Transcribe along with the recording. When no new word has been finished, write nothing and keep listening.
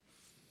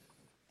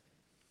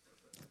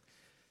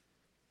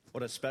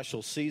What a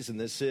special season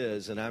this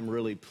is, and I'm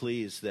really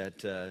pleased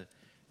that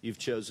you've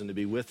chosen to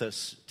be with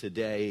us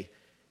today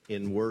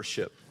in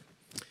worship.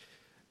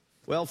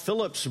 Well,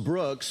 Phillips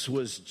Brooks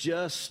was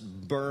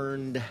just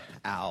burned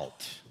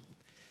out.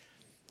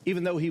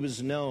 Even though he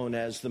was known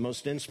as the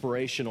most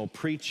inspirational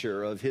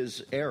preacher of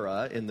his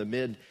era in the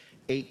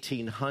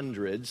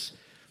mid-1800s,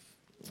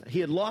 he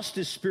had lost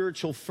his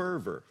spiritual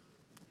fervor.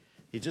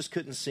 He just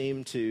couldn't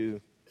seem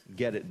to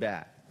get it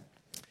back.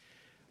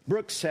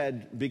 Brooks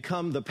had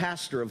become the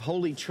pastor of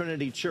Holy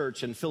Trinity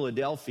Church in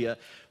Philadelphia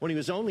when he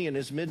was only in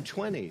his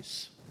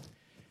mid-20s.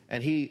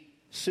 And he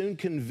soon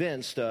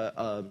convinced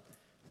a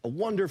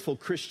wonderful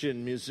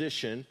Christian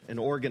musician, an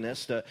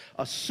organist, a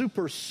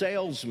super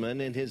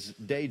salesman in his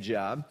day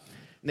job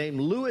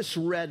named Louis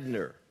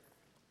Redner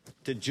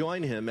to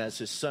join him as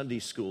his Sunday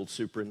school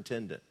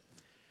superintendent.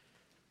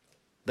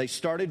 They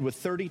started with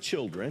 30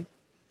 children,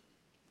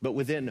 but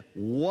within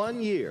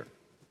 1 year,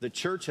 the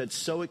church had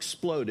so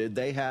exploded,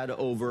 they had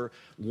over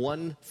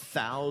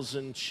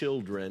 1,000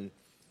 children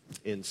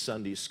in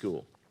Sunday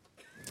school.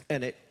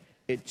 And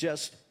it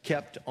just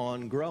kept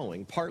on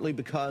growing, partly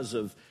because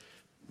of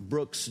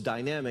Brooks'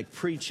 dynamic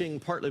preaching,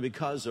 partly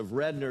because of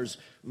Redner's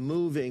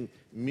moving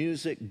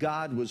music.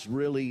 God was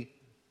really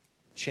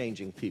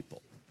changing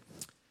people.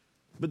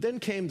 But then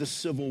came the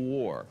Civil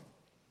War.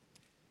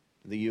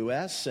 The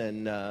U.S.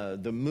 and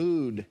the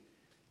mood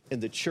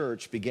in the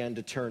church began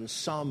to turn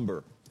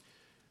somber.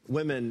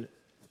 Women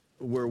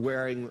were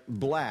wearing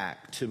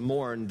black to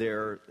mourn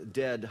their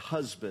dead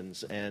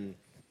husbands and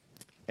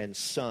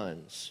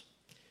sons.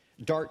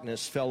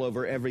 Darkness fell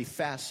over every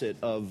facet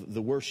of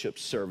the worship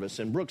service,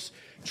 and Brooks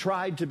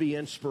tried to be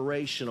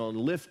inspirational and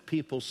lift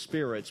people's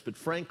spirits, but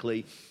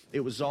frankly,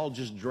 it was all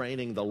just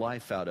draining the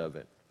life out of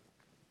it.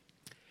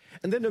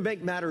 And then to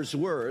make matters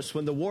worse,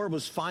 when the war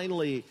was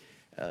finally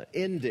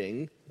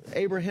ending,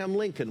 Abraham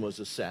Lincoln was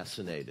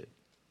assassinated.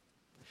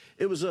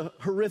 It was a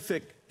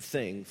horrific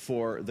thing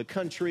for the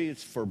country,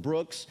 for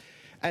Brooks.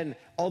 And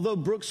although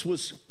Brooks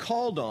was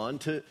called on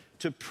to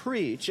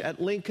preach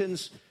at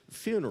Lincoln's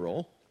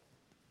funeral,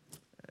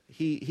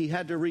 he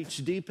had to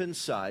reach deep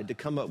inside to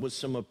come up with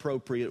some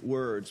appropriate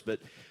words.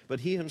 But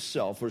he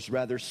himself was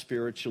rather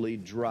spiritually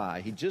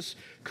dry. He just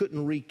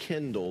couldn't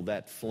rekindle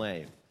that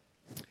flame.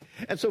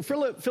 And so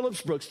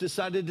Phillips Brooks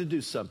decided to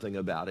do something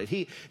about it.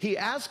 He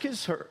asked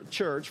his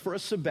church for a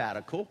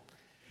sabbatical,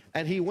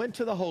 and he went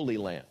to the Holy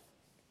Land.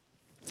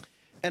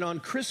 And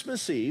on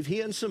Christmas Eve, he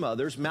and some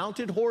others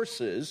mounted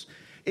horses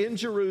in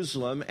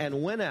Jerusalem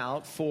and went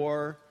out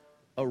for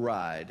a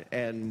ride.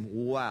 And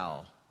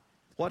wow,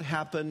 what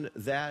happened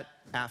that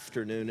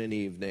afternoon and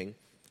evening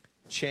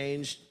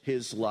changed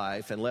his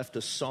life and left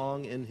a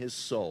song in his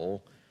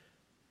soul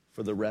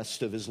for the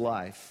rest of his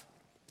life.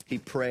 He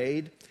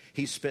prayed.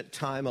 He spent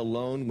time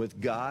alone with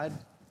God.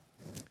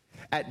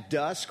 At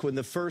dusk, when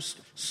the first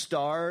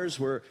stars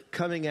were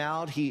coming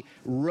out, he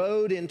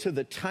rode into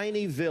the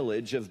tiny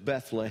village of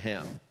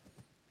Bethlehem.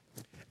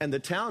 And the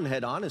town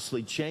had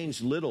honestly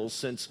changed little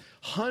since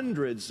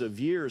hundreds of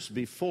years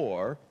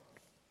before,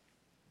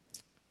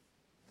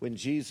 when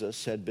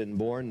Jesus had been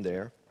born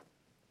there.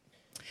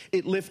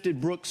 It lifted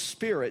Brooks'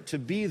 spirit to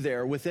be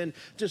there within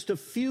just a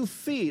few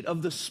feet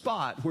of the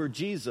spot where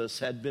Jesus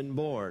had been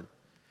born.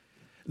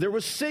 There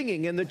was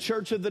singing in the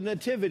Church of the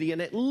Nativity,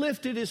 and it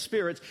lifted his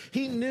spirits.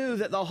 He knew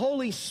that the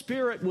Holy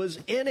Spirit was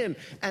in him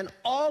and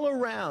all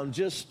around,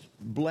 just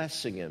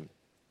blessing him.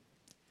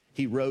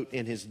 He wrote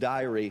in his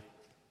diary,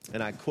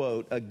 and I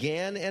quote,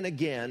 "Again and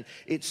again,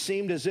 it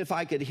seemed as if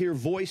I could hear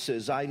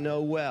voices I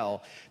know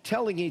well,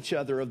 telling each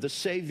other of the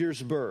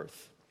Savior's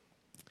birth.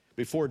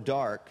 Before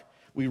dark,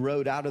 we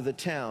rode out of the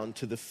town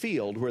to the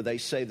field where they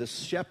say the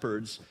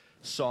shepherds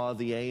saw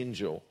the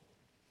angel.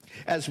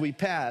 As we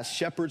passed,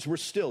 shepherds were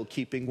still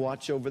keeping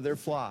watch over their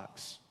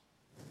flocks.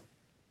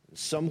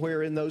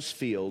 Somewhere in those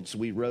fields,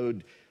 we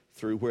rode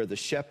through where the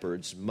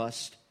shepherds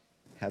must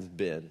have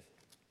been."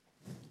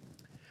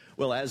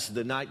 Well, as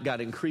the night got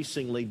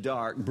increasingly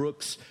dark,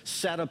 Brooks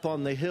sat up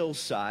on the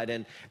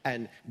hillside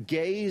and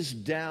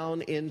gazed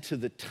down into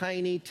the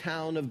tiny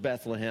town of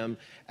Bethlehem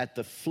at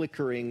the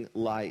flickering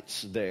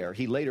lights there.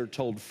 He later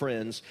told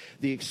friends,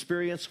 the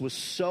experience was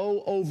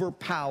so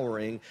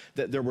overpowering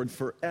that there would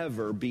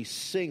forever be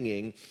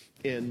singing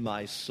in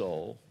my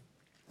soul.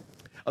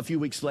 A few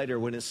weeks later,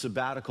 when his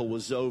sabbatical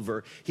was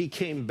over, he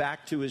came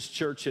back to his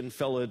church in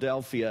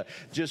Philadelphia,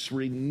 just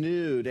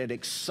renewed and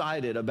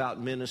excited about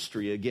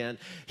ministry again.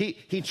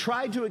 He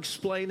tried to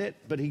explain it,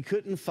 but he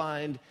couldn't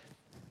find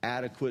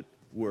adequate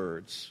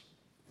words.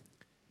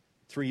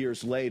 3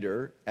 years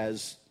later,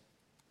 as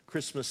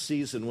Christmas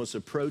season was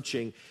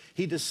approaching,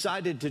 he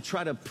decided to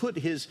try to put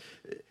his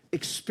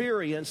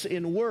experience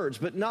in words,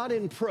 but not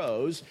in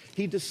prose.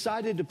 He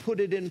decided to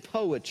put it in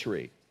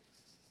poetry.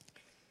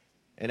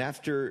 And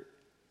after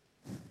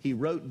he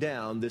wrote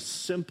down this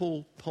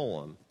simple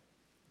poem,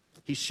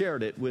 he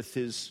shared it with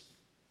his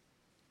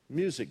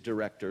music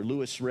director,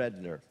 Louis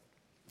Redner.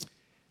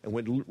 And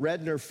when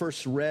Redner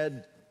first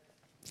read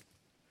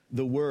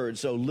the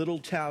words, "O little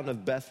town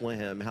of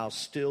Bethlehem, how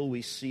still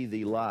we see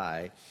thee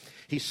lie,"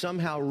 he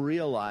somehow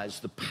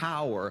realized the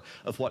power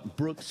of what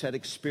Brooks had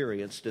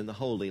experienced in the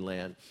Holy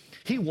Land.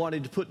 He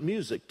wanted to put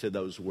music to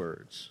those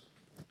words.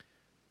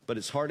 But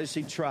as hard as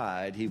he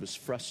tried, he was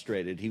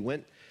frustrated. He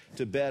went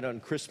to bed on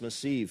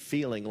Christmas Eve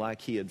feeling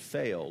like he had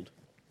failed.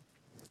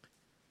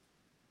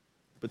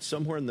 But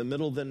somewhere in the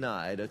middle of the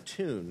night, a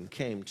tune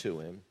came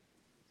to him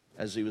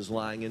as he was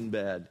lying in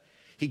bed.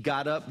 He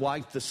got up,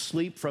 wiped the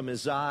sleep from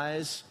his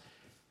eyes,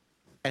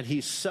 and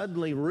he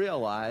suddenly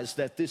realized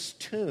that this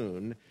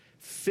tune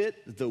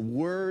fit the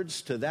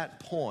words to that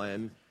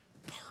poem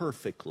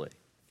perfectly.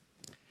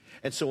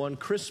 And so on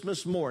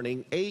Christmas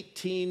morning,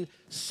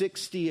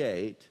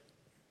 1868,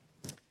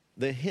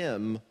 the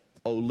hymn,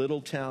 O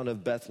Little Town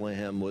of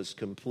Bethlehem, was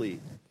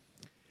complete.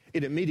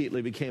 It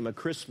immediately became a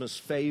Christmas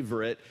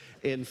favorite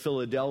in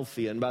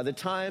Philadelphia. And by the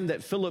time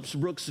that Phillips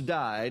Brooks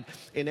died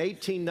in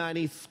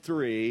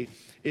 1893,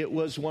 it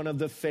was one of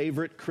the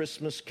favorite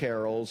Christmas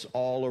carols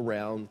all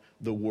around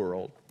the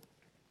world.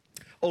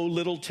 O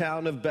little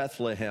town of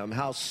Bethlehem,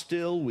 how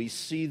still we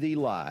see thee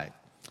lie.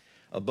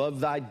 Above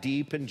thy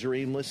deep and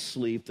dreamless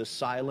sleep, the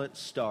silent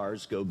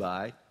stars go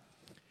by.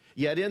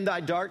 Yet in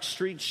thy dark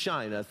streets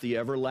shineth the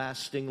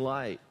everlasting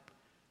light.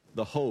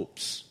 The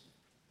hopes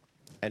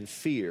and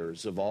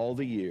fears of all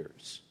the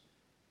years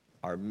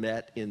are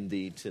met in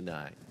thee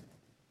tonight.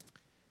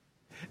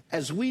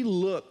 As we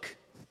look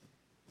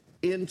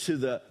into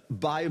the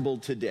Bible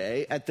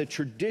today at the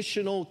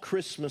traditional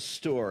Christmas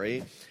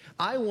story,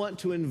 I want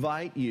to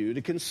invite you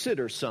to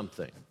consider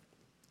something.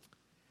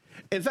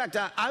 In fact,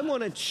 I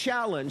want to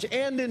challenge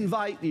and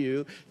invite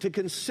you to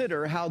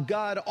consider how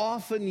God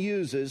often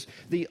uses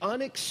the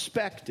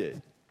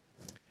unexpected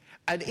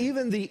and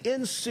even the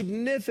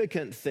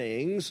insignificant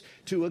things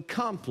to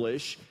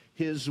accomplish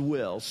his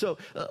will. So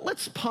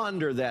let's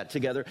ponder that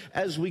together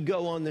as we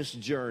go on this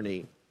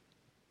journey.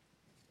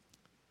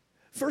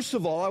 First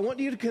of all, I want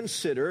you to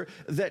consider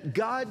that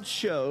God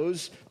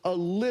chose a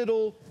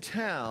little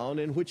town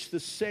in which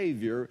the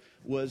Savior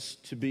was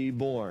to be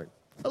born.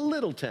 A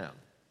little town.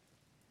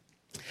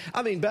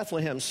 I mean,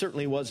 Bethlehem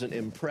certainly wasn't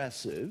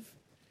impressive.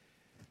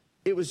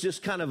 It was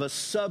just kind of a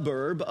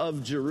suburb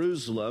of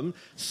Jerusalem.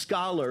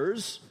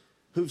 Scholars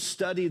who've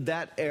studied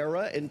that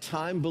era and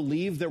time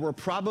believe there were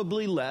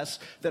probably less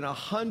than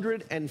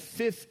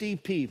 150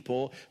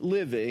 people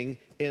living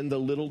in the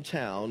little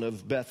town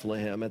of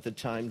Bethlehem at the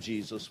time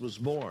Jesus was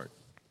born.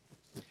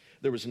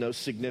 There was no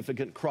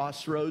significant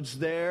crossroads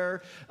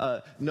there,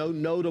 no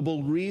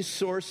notable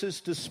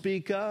resources to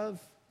speak of.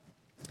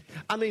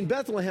 I mean,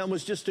 Bethlehem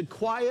was just a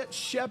quiet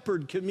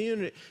shepherding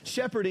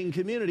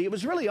community. It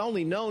was really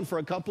only known for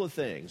a couple of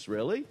things,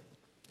 really.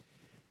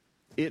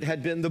 It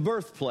had been the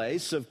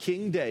birthplace of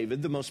King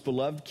David, the most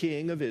beloved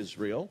king of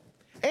Israel.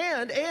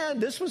 And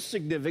this was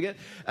significant,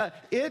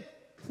 it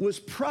was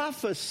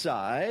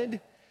prophesied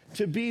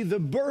to be the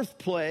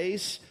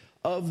birthplace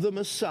of the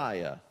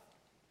Messiah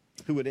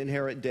who would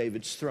inherit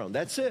David's throne.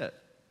 That's it.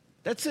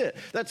 That's it.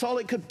 That's all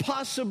it could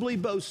possibly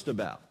boast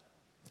about.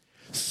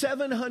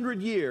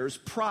 700 years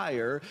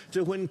prior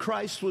to when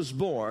Christ was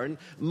born,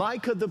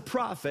 Micah the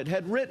prophet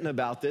had written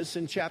about this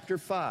in chapter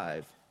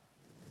 5.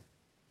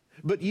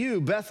 But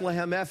you,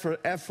 Bethlehem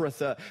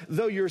Ephrathah,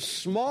 though you're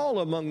small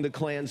among the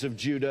clans of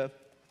Judah,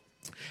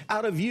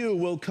 out of you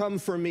will come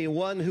for me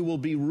one who will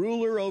be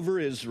ruler over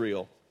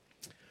Israel,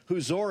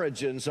 whose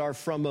origins are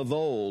from of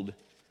old,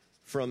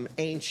 from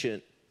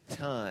ancient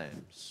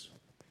times.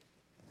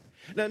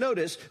 Now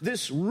notice,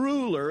 this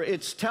ruler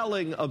it's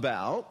telling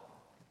about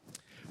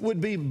would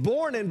be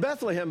born in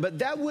Bethlehem, but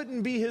that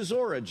wouldn't be his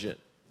origin.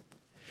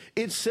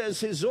 It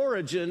says his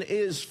origin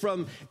is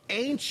from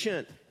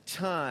ancient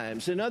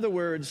times. In other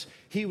words,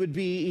 he would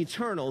be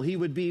eternal. He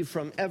would be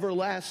from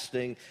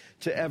everlasting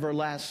to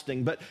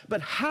everlasting.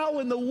 But how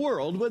in the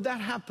world would that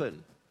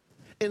happen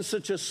in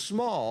such a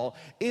small,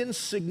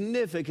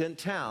 insignificant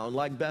town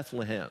like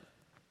Bethlehem?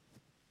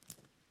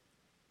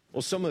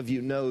 Well, some of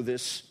you know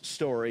this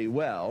story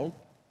well,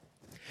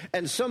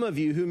 and some of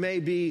you who may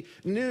be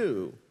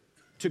new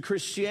to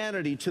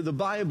Christianity, to the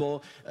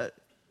Bible,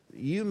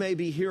 you may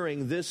be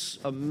hearing this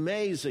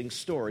amazing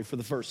story for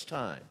the first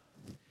time.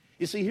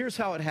 You see, here's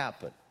how it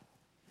happened.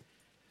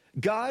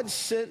 God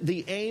sent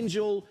the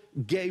angel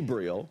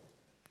Gabriel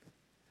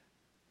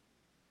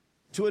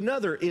to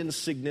another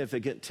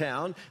insignificant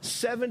town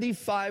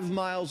 75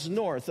 miles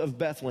north of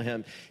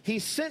Bethlehem. He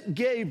sent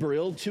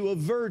Gabriel to a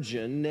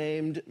virgin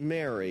named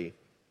Mary.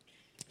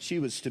 She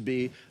was to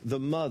be the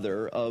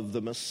mother of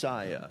the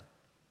Messiah.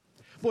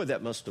 Boy,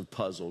 that must have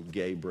puzzled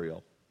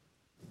Gabriel.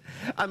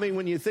 I mean,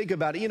 when you think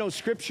about it, you know,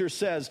 Scripture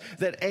says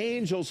that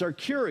angels are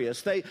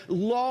curious. They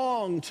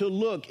long to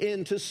look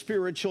into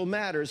spiritual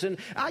matters. And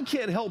I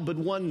can't help but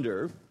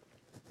wonder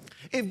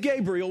if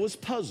Gabriel was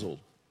puzzled.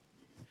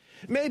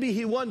 Maybe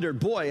he wondered,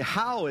 boy,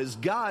 how is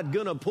God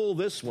going to pull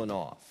this one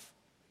off?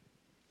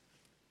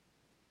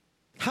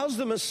 How's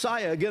the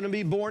Messiah going to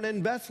be born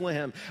in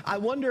Bethlehem? I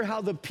wonder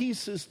how the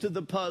pieces to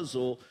the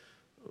puzzle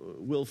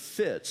will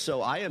fit.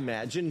 So I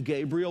imagine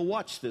Gabriel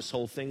watched this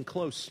whole thing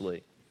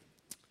closely.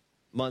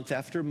 Month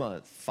after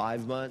month,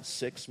 5 months,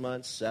 6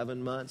 months,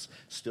 7 months,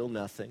 still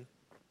nothing.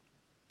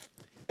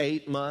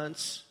 8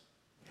 months,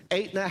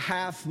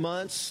 8.5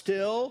 months,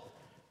 still.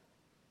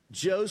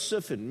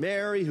 Joseph and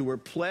Mary, who were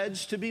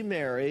pledged to be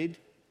married,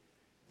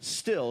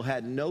 still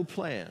had no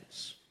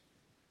plans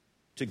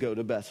to go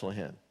to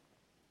Bethlehem.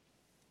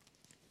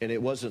 And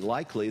it wasn't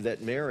likely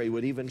that Mary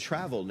would even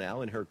travel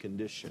now in her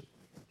condition.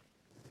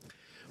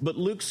 But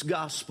Luke's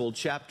Gospel,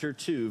 chapter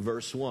 2,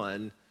 verse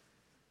 1,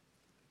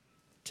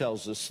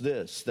 tells us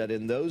this, that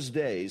in those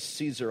days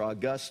Caesar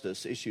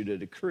Augustus issued a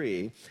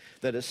decree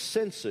that a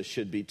census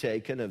should be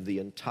taken of the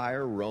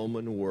entire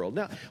Roman world.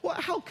 Now,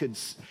 how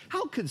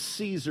could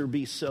Caesar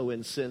be so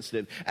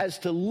insensitive as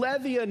to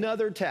levy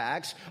another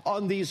tax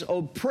on these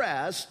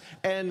oppressed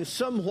and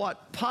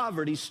somewhat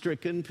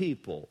poverty-stricken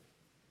people?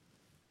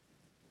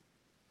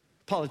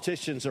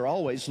 Politicians are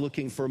always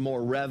looking for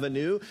more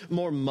revenue,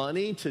 more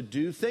money to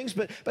do things,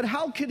 but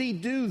how could he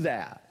do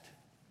that?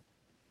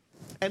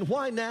 And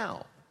why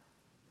now?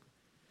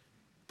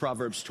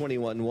 Proverbs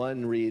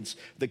 21:1 reads,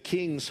 "The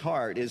king's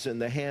heart is in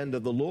the hand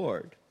of the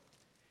Lord,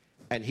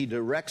 and he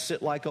directs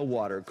it like a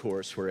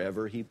watercourse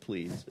wherever he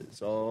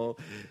pleases." Oh,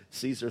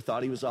 Caesar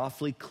thought he was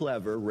awfully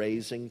clever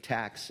raising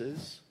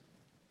taxes.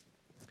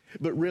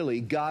 But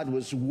really, God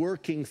was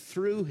working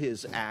through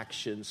his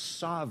actions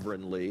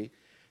sovereignly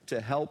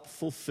to help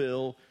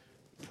fulfill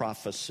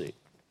prophecy.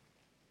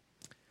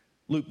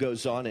 Luke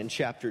goes on in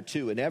chapter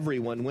 2, "And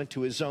everyone went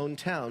to his own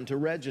town to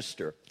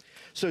register.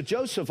 So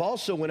Joseph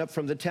also went up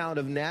from the town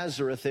of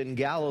Nazareth in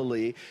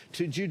Galilee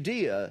to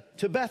Judea,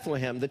 to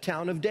Bethlehem, the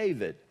town of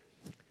David,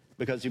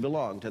 because he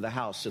belonged to the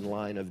house and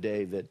line of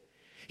David.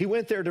 He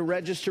went there to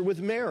register with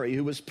Mary,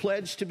 who was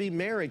pledged to be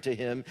married to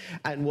him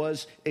and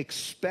was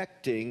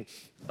expecting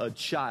a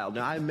child."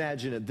 Now, I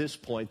imagine at this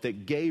point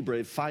that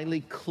Gabriel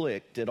finally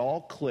clicked, it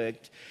all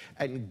clicked,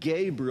 and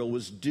Gabriel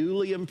was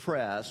duly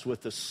impressed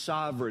with the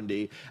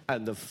sovereignty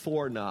and the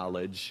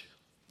foreknowledge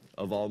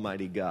of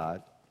Almighty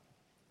God.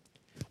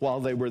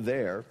 While they were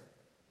there,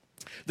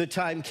 the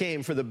time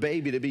came for the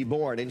baby to be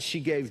born, and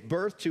she gave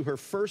birth to her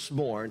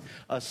firstborn,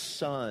 a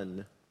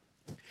son.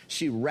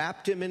 She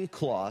wrapped him in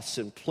cloths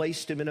and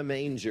placed him in a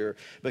manger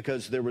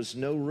because there was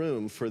no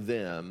room for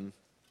them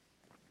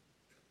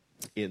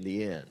in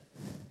the inn.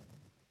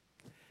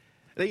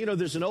 Now, you know,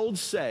 there's an old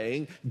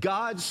saying,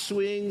 God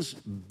swings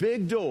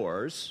big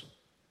doors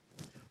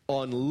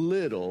on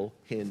little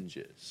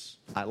hinges.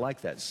 I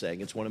like that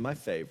saying. It's one of my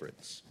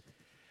favorites.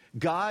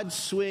 God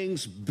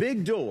swings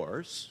big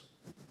doors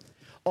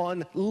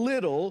on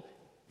little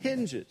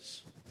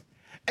hinges.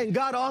 And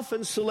God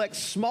often selects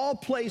small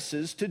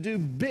places to do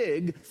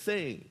big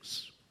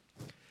things.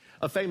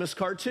 A famous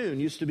cartoon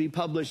used to be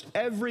published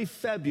every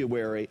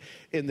February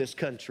in this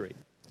country.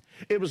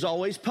 It was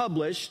always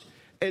published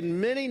in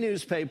many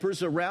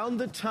newspapers around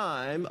the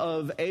time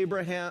of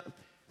Abraham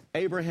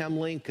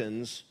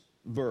Lincoln's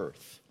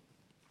birth.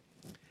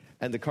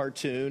 And the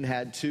cartoon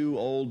had two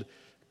old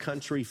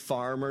country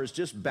farmers,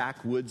 just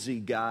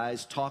backwoodsy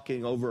guys,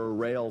 talking over a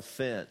rail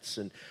fence.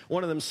 And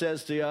one of them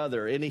says to the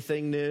other,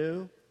 "Anything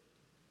new?"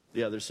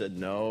 The other said,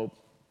 "No.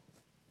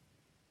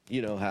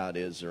 You know how it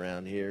is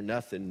around here.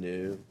 Nothing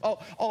new."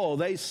 Oh,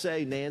 they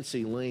say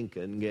Nancy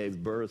Lincoln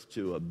gave birth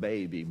to a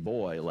baby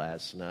boy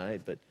last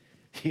night, but,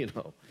 you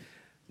know,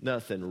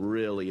 nothing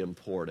really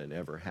important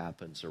ever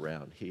happens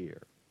around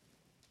here.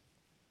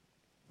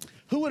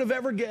 Who would have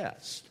ever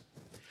guessed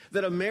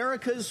that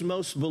America's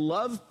most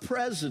beloved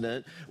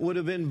president would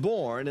have been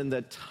born in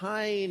the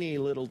tiny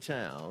little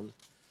town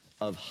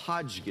of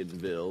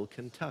Hodgenville,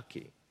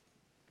 Kentucky?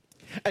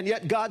 And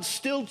yet God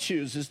still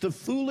chooses the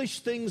foolish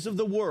things of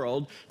the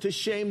world to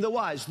shame the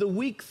wise, the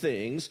weak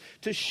things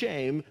to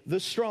shame the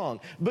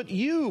strong. But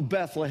you,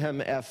 Bethlehem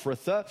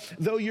Ephrathah,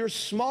 though you're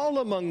small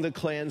among the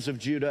clans of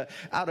Judah,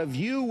 out of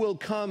you will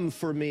come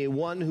for me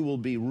one who will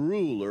be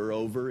ruler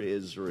over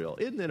Israel.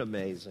 Isn't it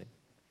amazing?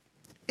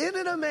 Isn't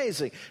it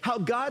amazing how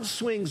God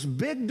swings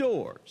big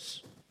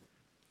doors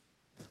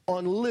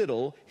on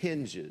little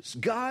hinges?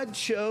 God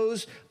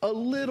chose a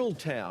little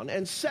town.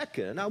 And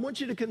second, I want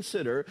you to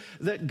consider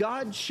that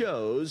God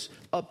chose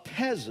a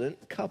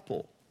peasant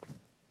couple.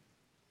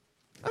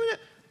 I mean,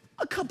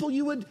 a couple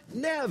you would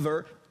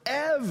never,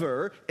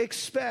 ever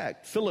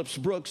expect. Phillips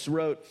Brooks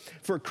wrote,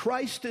 "For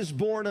Christ is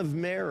born of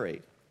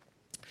Mary,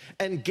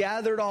 and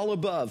gathered all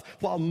above.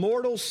 While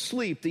mortals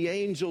sleep, the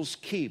angels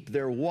keep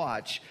their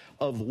watch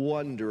of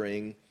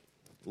wondering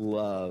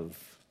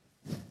love."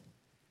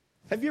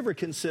 Have you ever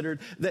considered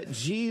that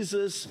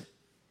Jesus'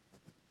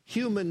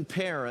 human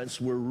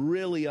parents were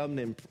really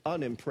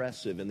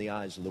unimpressive in the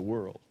eyes of the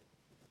world?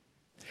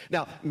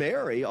 Now,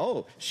 Mary,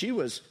 she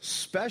was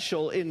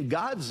special in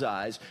God's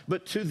eyes,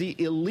 but to the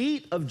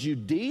elite of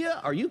Judea,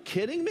 are you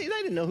kidding me? They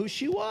didn't know who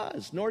she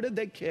was, nor did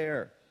they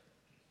care.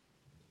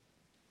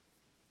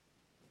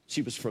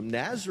 She was from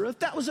Nazareth.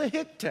 That was a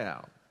hick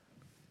town.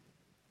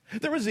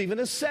 There was even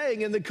a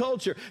saying in the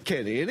culture,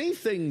 "Can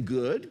anything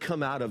good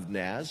come out of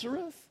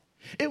Nazareth?"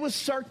 It was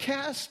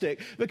sarcastic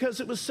because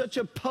it was such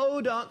a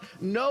podunk,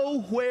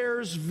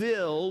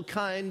 nowheresville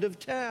kind of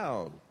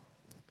town.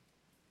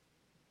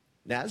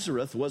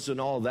 Nazareth wasn't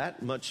all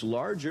that much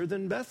larger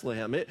than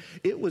Bethlehem.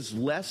 It was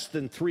less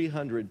than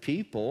 300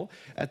 people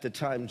at the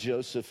time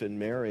Joseph and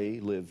Mary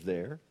lived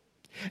there.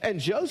 And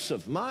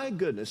Joseph, my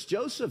goodness,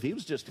 Joseph, he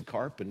was just a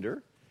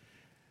carpenter.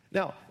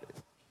 Now,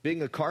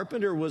 being a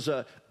carpenter was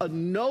a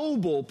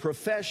noble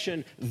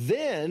profession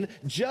then,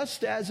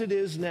 just as it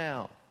is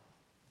now.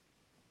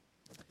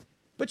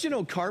 But you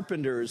know,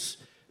 carpenters,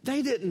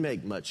 they didn't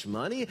make much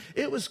money.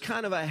 It was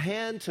kind of a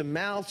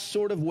hand-to-mouth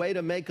sort of way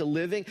to make a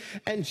living.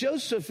 And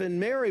Joseph and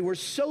Mary were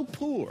so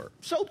poor,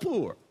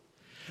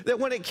 that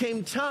when it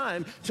came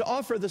time to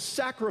offer the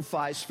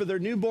sacrifice for their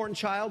newborn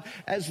child,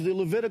 as the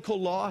Levitical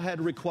law had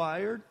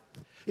required,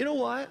 you know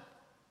what?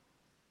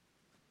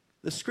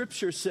 The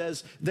scripture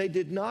says they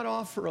did not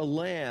offer a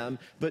lamb,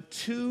 but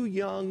 2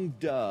 young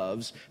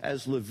doves,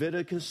 as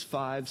Leviticus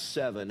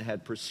 5:7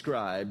 had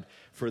prescribed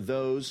for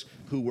those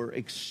who were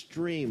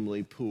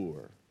extremely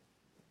poor.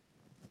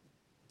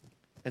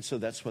 And so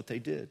that's what they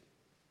did.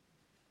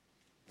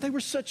 They were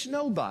such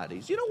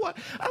nobodies. You know what?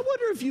 I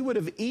wonder if you would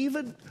have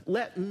even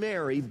let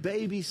Mary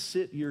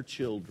babysit your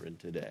children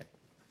today.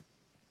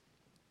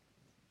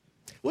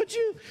 Would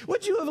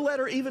you have let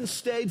her even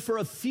stayed for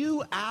a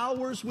few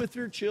hours with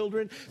your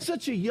children?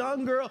 Such a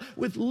young girl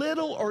with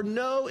little or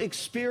no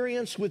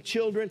experience with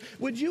children.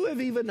 Would you have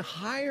even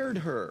hired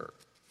her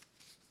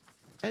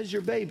as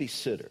your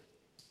babysitter?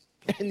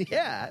 And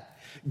yet,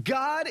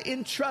 God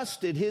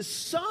entrusted his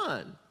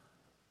son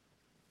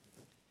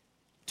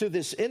to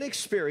this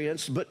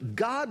inexperienced but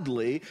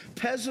godly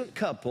peasant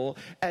couple,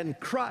 and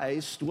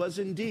Christ was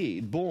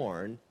indeed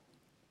born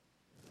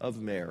of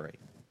Mary.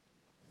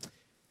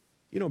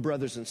 You know,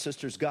 brothers and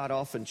sisters, God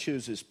often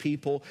chooses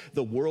people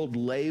the world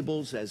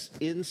labels as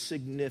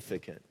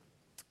insignificant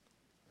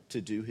to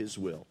do his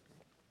will.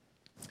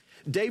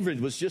 David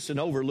was just an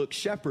overlooked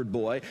shepherd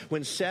boy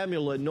when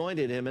Samuel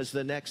anointed him as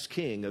the next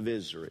king of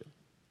Israel.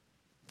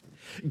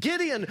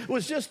 Gideon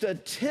was just a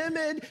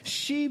timid,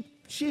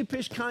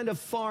 sheepish kind of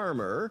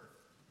farmer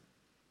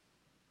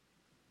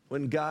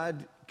when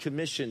God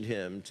commissioned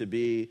him to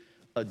be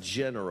a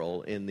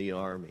general in the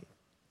army.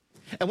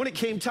 And when it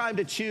came time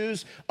to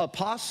choose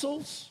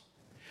apostles,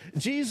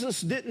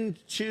 Jesus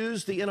didn't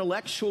choose the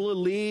intellectual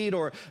elite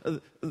or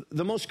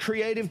the most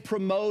creative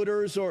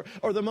promoters or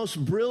the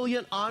most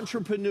brilliant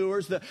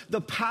entrepreneurs,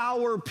 the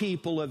power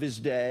people of his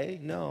day.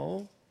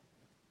 No.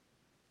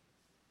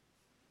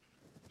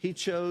 He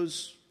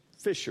chose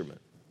fishermen,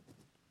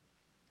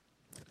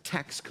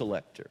 tax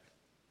collector,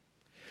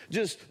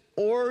 just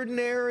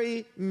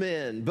ordinary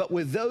men. But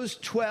with those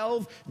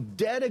 12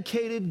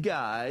 dedicated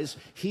guys,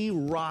 he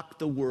rocked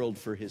the world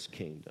for his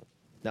kingdom.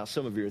 Now,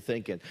 some of you are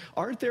thinking,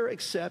 aren't there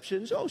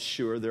exceptions? Oh,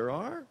 sure there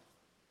are.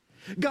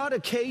 God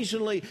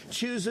occasionally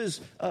chooses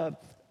a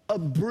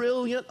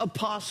brilliant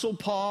apostle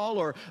Paul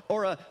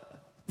or a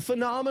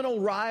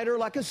phenomenal writer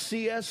like a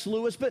C.S.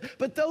 Lewis,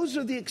 but those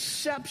are the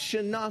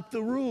exception, not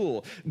the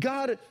rule.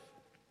 God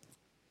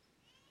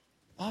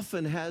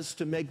often has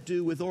to make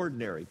do with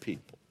ordinary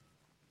people,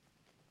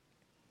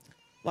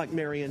 like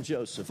Mary and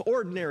Joseph,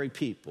 ordinary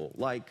people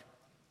like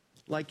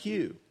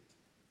you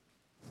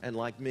and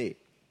like me.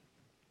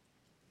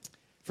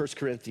 1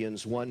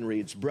 Corinthians 1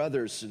 reads,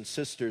 "Brothers and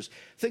sisters,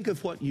 think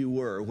of what you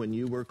were when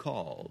you were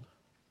called.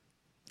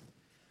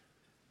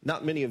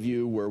 Not many of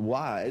you were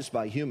wise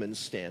by human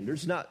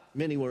standards. Not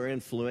many were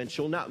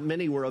influential. Not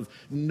many were of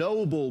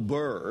noble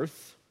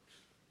birth.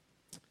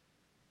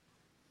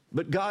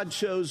 But God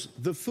chose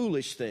the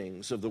foolish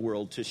things of the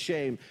world to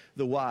shame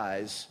the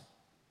wise.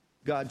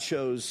 God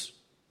chose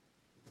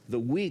the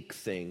weak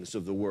things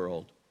of the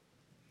world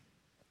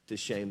to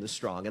shame the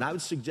strong." And I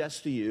would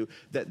suggest to you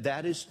that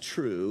that is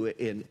true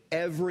in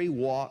every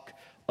walk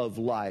of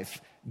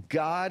life.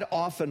 God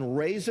often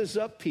raises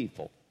up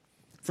people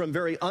from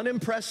very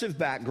unimpressive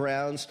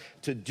backgrounds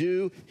to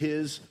do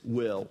his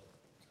will.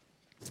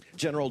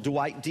 General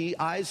Dwight D.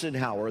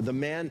 Eisenhower, the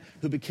man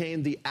who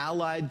became the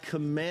Allied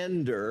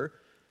commander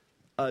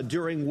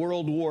during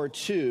World War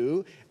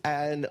II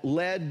and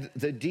led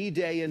the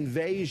D-Day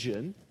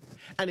invasion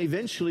and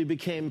eventually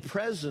became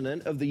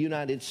president of the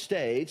United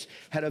States,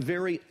 had a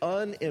very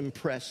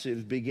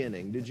unimpressive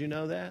beginning. Did you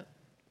know that?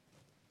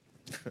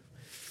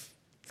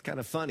 It's kind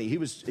of funny. He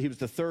was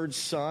the third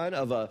son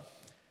of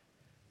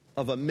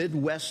a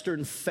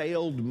Midwestern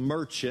failed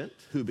merchant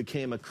who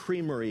became a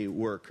creamery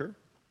worker.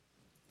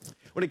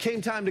 When it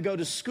came time to go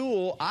to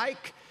school,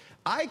 Ike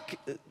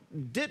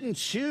didn't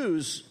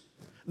choose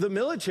the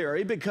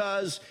military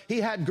because he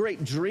had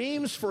great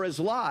dreams for his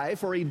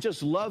life or he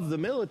just loved the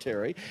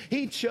military.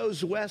 He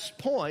chose West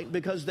Point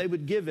because they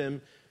would give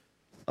him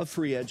a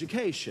free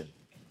education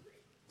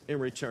in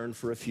return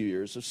for a few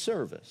years of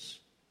service.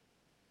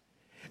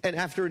 And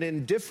after an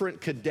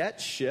indifferent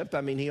cadetship,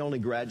 he only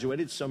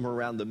graduated somewhere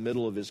around the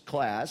middle of his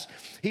class,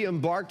 he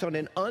embarked on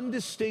an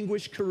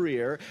undistinguished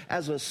career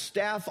as a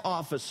staff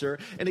officer,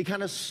 and he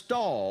kind of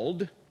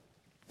stalled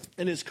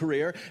in his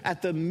career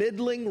at the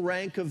middling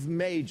rank of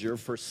major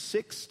for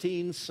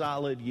 16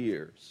 solid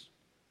years.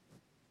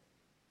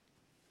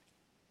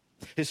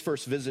 His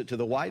first visit to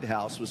the White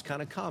House was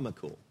kind of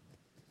comical.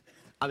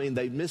 I mean,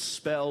 they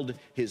misspelled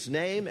his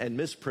name and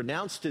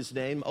mispronounced his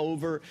name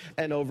over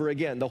and over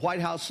again. The White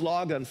House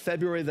log on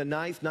February the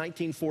 9th,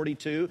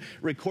 1942,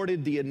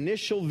 recorded the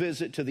initial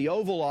visit to the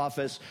Oval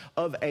Office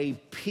of a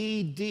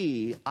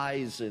P.D.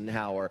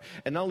 Eisenhower.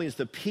 And not only is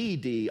the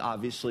P.D.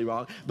 obviously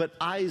wrong, but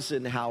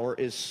Eisenhower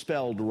is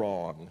spelled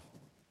wrong.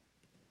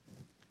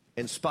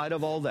 In spite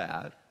of all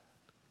that,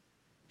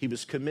 he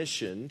was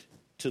commissioned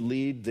to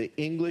lead the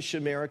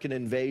English-American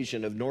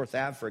invasion of North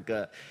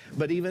Africa,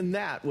 but even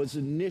that was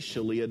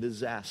initially a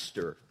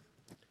disaster.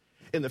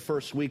 In the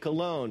first week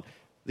alone,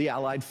 the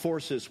Allied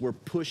forces were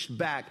pushed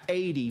back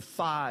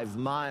 85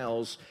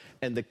 miles,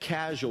 and the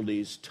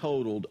casualties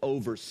totaled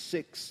over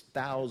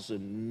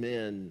 6,000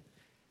 men.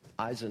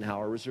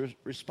 Eisenhower was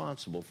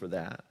responsible for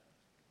that.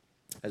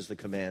 As the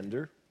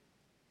commander,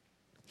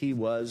 he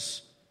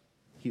was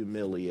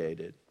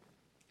humiliated.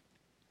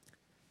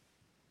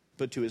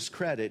 But to his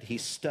credit, he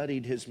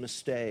studied his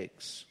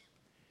mistakes.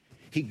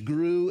 He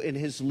grew in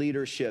his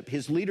leadership.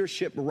 His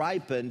leadership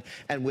ripened,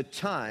 and with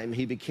time,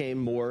 he became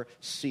more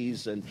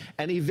seasoned.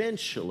 And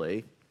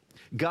eventually,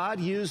 God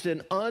used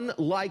an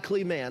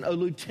unlikely man, a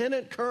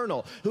lieutenant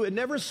colonel, who had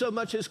never so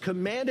much as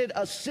commanded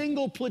a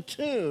single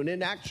platoon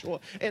in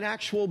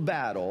actual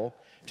battle,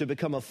 to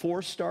become a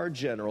 4-star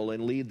general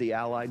and lead the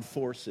Allied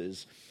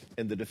forces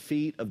in the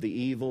defeat of the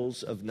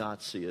evils of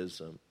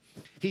Nazism.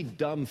 He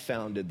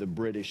dumbfounded the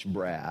British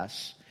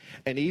brass,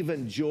 and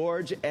even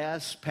George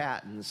S.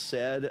 Patton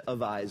said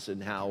of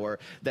Eisenhower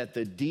that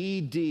the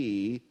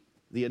DD,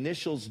 the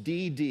initials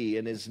DD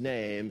in his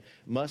name,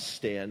 must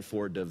stand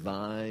for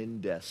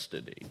divine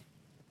destiny.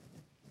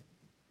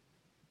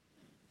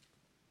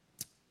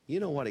 You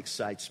know what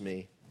excites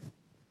me?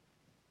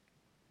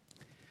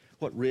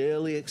 What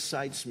really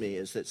excites me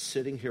is that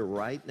sitting here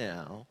right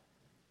now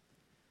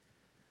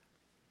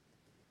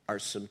are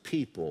some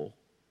people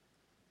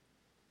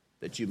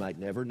that you might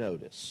never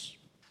notice.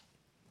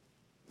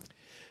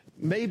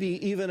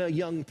 Maybe even a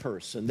young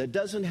person that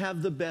doesn't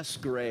have the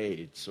best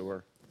grades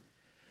or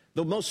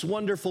the most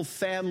wonderful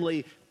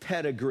family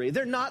pedigree.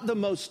 They're not the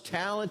most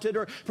talented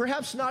or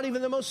perhaps not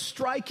even the most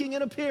striking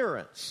in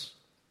appearance.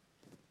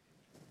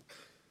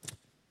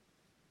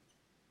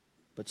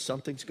 But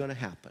something's going to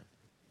happen.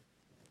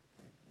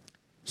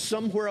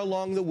 Somewhere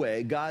along the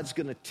way, God's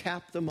going to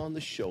tap them on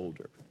the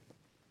shoulder.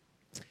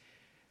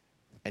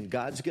 And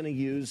God's going to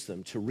use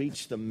them to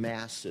reach the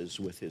masses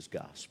with his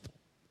gospel.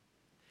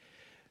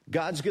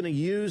 God's going to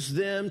use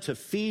them to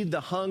feed the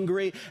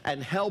hungry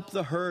and help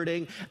the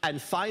hurting and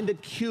find a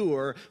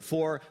cure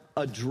for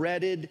a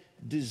dreaded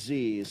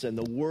disease. And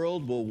the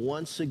world will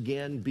once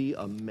again be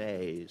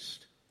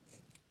amazed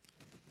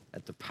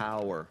at the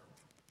power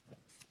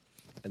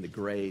and the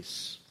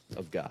grace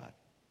of God.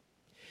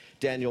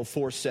 Daniel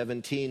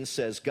 4:17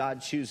 says,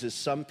 God chooses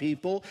some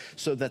people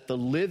so that the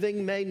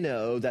living may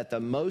know that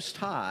the Most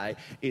High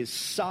is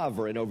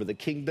sovereign over the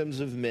kingdoms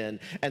of men,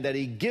 and that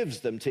he gives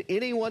them to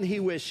anyone he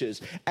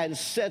wishes and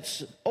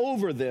sets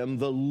over them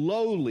the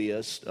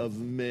lowliest of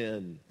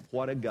men.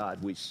 What a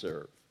God we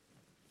serve.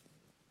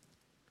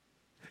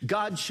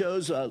 God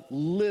chose a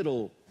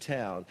little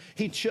town.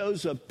 He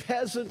chose a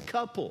peasant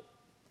couple.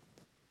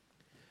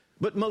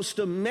 But most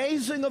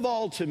amazing of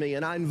all to me,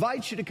 and I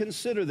invite you to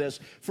consider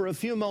this for a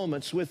few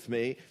moments with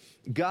me,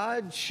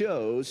 God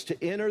chose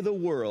to enter the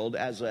world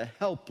as a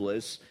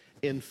helpless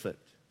infant.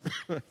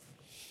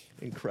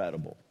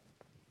 Incredible.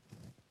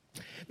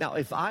 Now,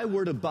 if I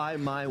were to buy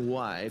my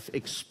wife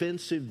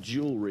expensive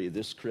jewelry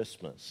this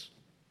Christmas,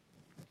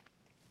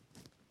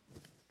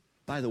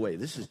 by the way,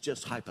 this is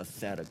just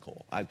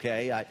hypothetical,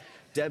 okay?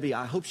 Debbie,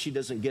 I hope she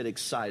doesn't get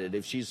excited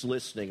if she's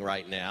listening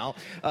right now.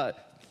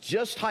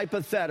 Just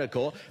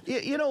hypothetical.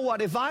 You know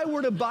what? If I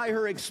were to buy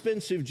her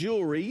expensive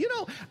jewelry,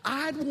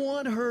 I'd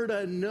want her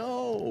to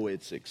know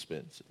it's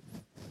expensive.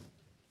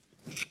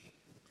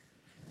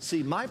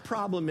 See, my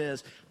problem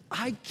is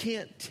I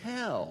can't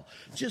tell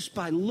just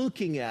by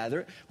looking at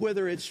her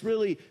whether it's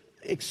really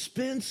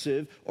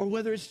expensive or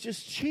whether it's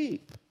just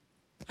cheap.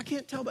 I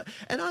can't tell.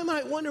 And I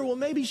might wonder, well,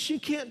 maybe she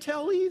can't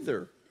tell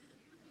either.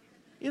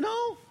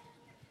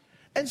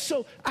 And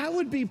so I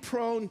would be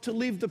prone to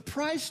leave the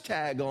price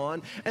tag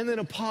on and then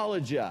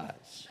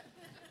apologize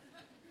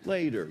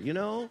later,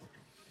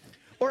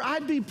 Or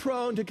I'd be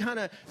prone to kind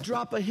of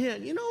drop a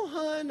hint.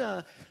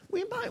 Hon,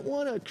 we might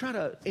want to try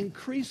to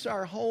increase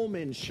our home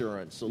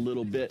insurance a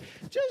little bit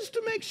just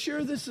to make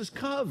sure this is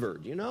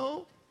covered,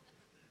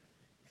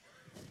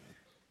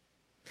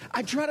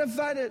 I try to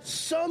find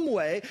some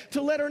way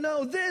to let her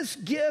know this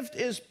gift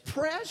is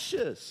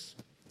precious.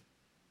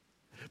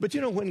 But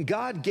when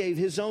God gave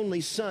his only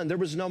son, there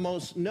was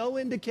no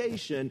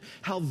indication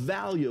how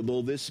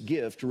valuable this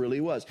gift really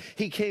was.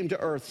 He came to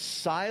earth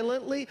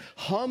silently,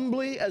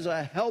 humbly, as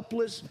a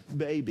helpless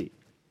baby.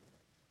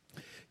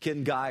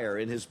 Ken Geyer,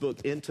 in his book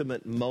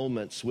Intimate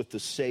Moments with the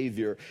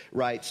Savior,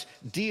 writes,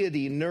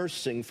 deity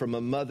nursing from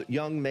a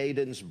young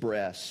maiden's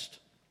breast.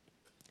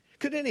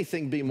 Could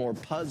anything be more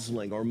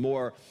puzzling or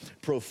more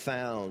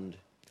profound?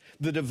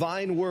 The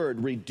divine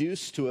word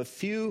reduced to a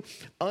few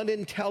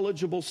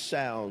unintelligible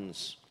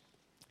sounds.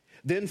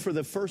 Then for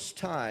the first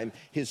time,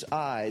 his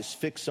eyes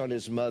fix on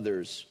his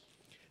mother's,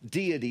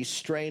 deity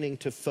straining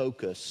to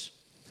focus,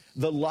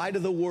 the light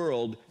of the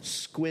world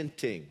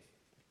squinting.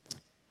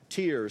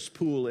 Tears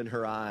pool in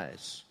her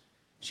eyes.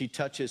 She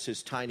touches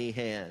his tiny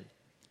hand,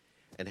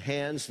 and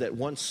hands that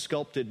once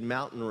sculpted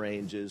mountain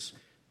ranges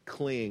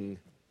cling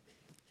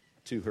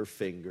to her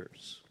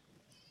fingers.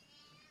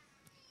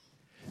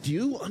 Do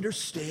you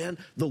understand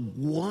the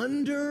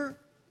wonder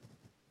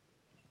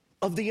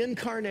of the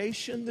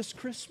incarnation this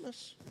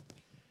Christmas?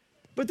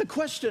 But the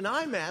question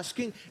I'm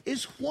asking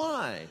is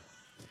why?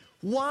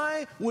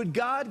 Why would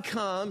God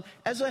come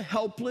as a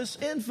helpless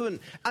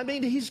infant? I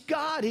mean, he's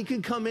God. He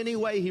can come any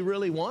way he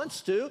really wants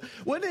to.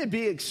 Wouldn't it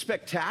be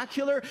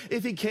spectacular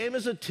if he came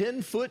as a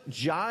 10-foot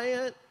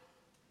giant,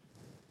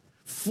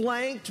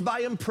 flanked by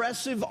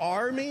impressive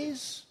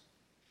armies?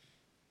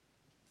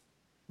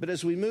 But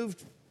as we move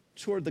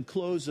toward the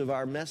close of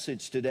our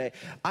message today,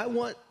 I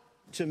want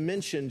to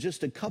mention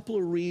just a couple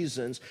of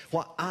reasons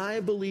why I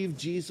believe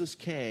Jesus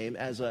came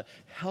as a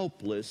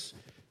helpless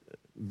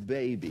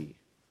baby.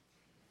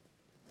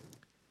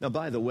 Now,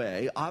 by the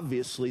way,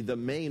 obviously the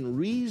main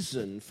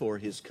reason for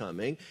his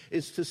coming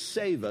is to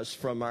save us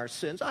from our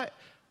sins.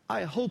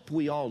 I hope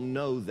we all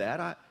know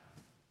that.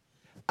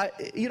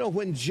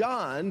 When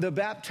John, the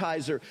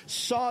baptizer,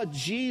 saw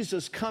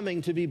Jesus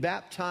coming to be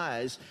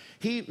baptized,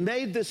 he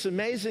made this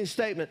amazing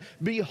statement,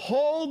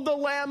 "Behold the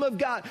Lamb of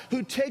God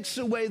who takes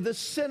away the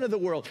sin of the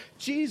world."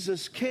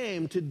 Jesus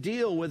came to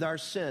deal with our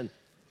sin.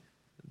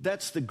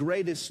 That's the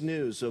greatest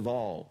news of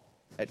all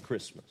at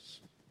Christmas.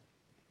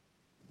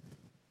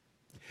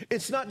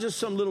 It's not just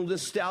some little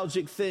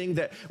nostalgic thing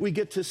that we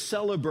get to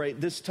celebrate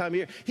this time of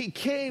year. He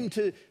came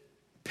to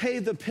pay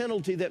the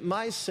penalty that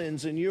my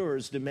sins and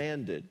yours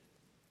demanded.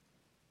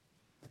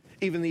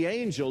 Even the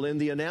angel in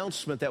the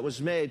announcement that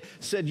was made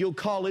said, "You'll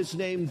call his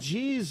name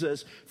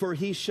Jesus, for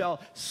he shall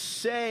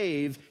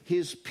save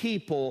his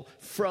people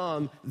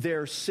from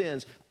their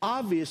sins."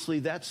 Obviously,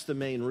 that's the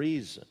main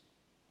reason.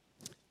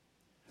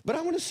 But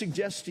I want to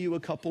suggest to you a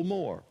couple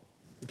more,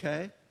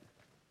 okay?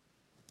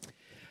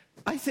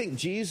 I think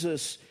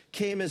Jesus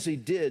came as he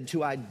did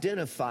to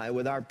identify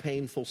with our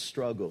painful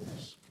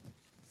struggles.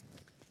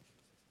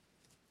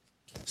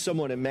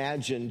 Someone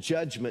imagined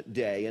Judgment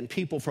Day and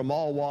people from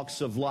all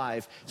walks of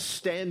life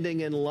standing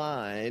in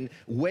line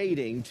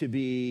waiting to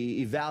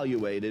be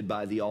evaluated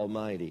by the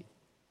Almighty.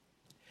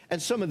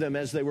 And some of them,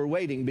 as they were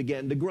waiting,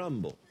 began to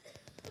grumble.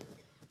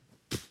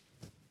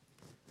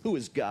 Who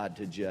is God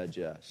to judge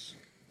us?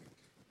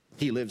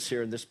 He lives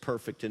here in this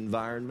perfect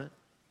environment.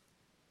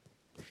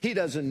 He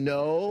doesn't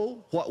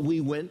know what we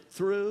went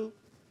through.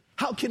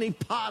 How can he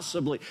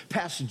possibly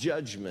pass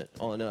judgment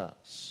on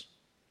us?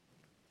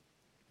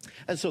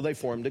 And so they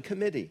formed a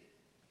committee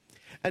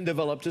and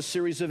developed a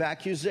series of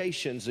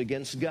accusations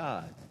against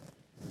God.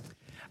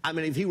 I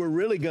mean, if he were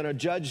really going to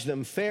judge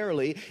them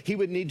fairly, he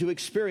would need to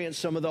experience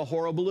some of the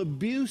horrible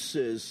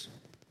abuses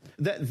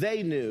that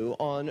they knew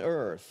on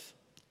earth.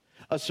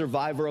 A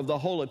survivor of the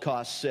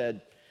Holocaust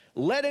said,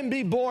 "Let him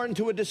be born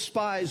to a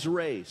despised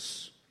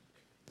race."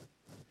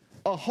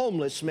 A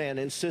homeless man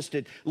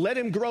insisted, "Let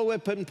him grow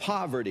up in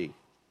poverty."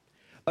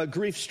 A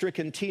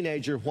grief-stricken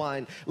teenager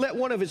whined, "Let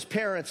one of his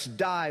parents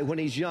die when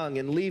he's young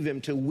and leave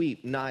him to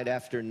weep night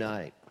after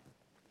night."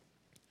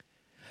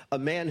 A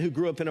man who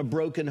grew up in a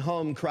broken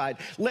home cried,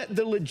 "Let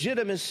the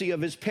legitimacy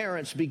of his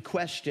parents be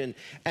questioned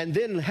and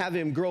then have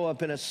him grow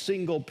up in a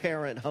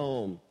single-parent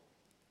home."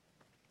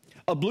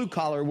 A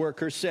blue-collar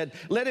worker said,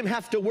 "Let him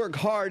have to work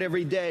hard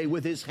every day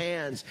with his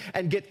hands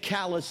and get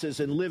calluses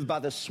and live by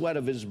the sweat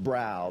of his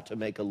brow to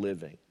make a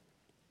living."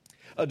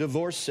 A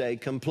divorcee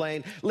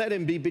complained, "Let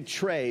him be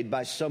betrayed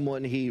by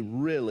someone he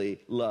really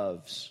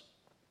loves."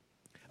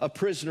 A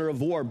prisoner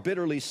of war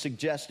bitterly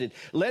suggested,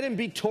 "Let him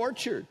be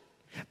tortured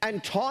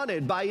and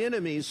taunted by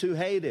enemies who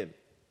hate him."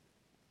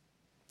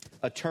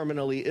 A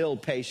terminally ill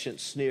patient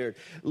sneered,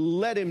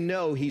 "Let him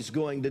know he's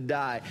going to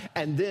die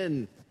and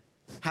then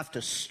have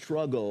to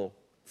struggle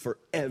for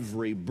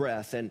every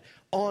breath." And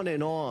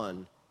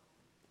on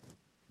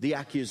the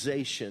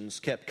accusations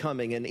kept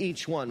coming, and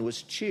each one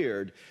was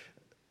cheered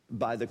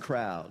by the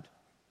crowd.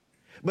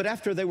 But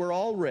after they were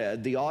all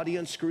read, the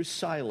audience grew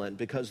silent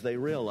because they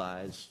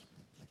realized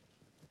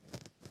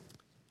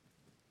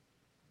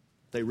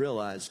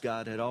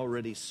God had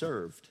already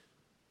served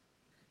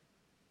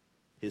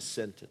his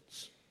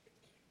sentence.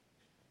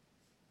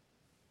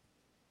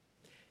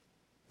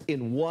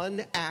 In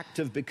one act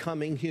of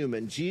becoming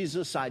human,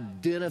 Jesus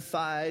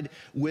identified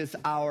with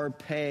our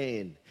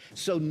pain.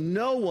 So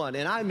no one,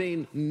 and I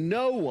mean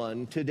no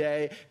one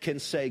today, can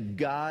say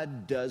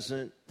God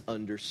doesn't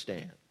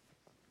understand.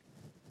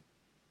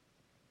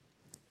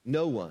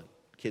 No one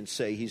can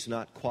say he's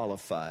not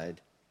qualified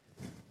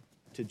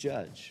to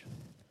judge.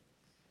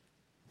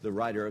 The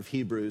writer of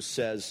Hebrews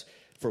says,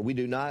 "For we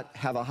do not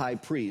have a high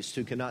priest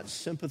who cannot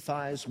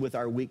sympathize with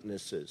our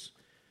weaknesses,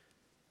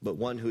 but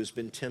one who has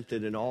been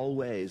tempted in all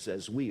ways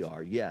as we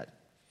are, yet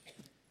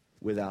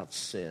without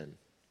sin."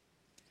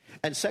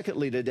 And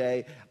secondly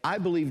today, I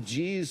believe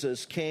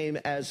Jesus came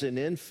as an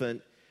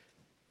infant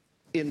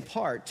in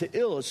part to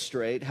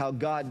illustrate how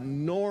God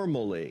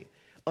normally,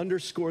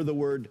 underscore the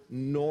word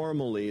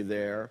normally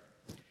there,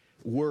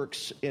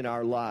 works in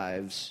our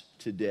lives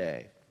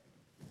today.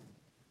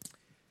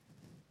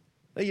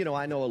 You know,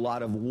 I know a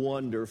lot of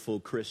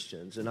wonderful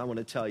Christians, and I want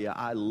to tell you,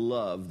 I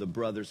love the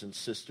brothers and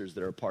sisters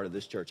that are a part of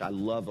this church. I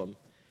love them.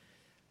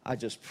 I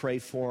just pray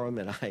for them,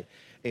 and I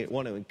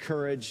want to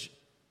encourage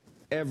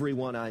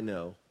everyone I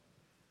know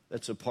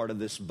that's a part of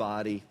this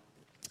body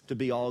to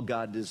be all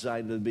God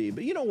designed them to be.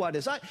 But you know what?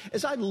 As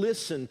I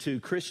listen to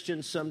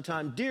Christians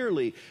sometimes,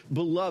 dearly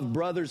beloved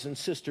brothers and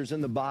sisters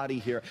in the body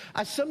here,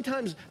 I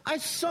sometimes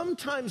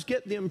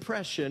get the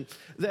impression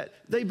that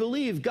they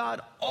believe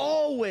God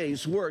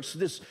always works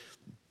this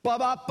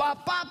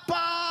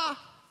ba-ba-ba-ba-ba,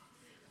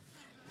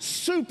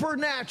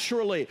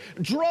 supernaturally,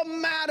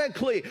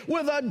 dramatically,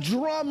 with a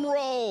drum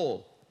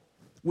roll,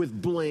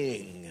 with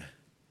bling.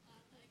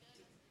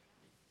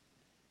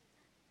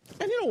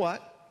 And you know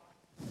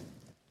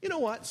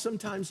what?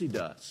 Sometimes he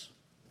does.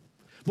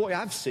 Boy,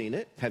 I've seen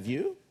it. Have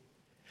you?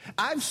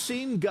 I've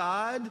seen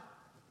God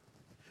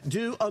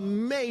do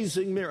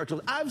amazing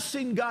miracles. I've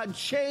seen God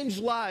change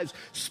lives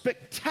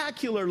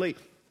spectacularly,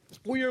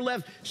 where you're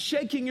left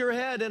shaking your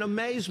head in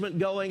amazement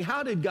going,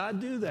 how did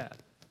God do that?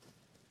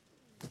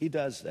 He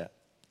does that.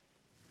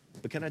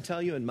 But can I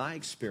tell you, in my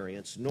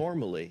experience,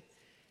 normally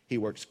he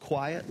works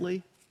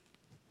quietly,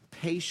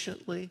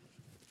 patiently,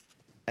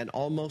 and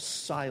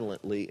almost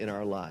silently in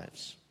our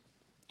lives.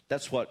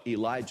 That's what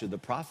Elijah the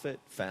prophet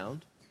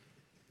found.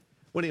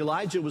 When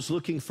Elijah was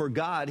looking for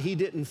God, he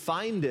didn't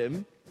find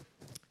him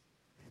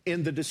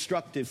in the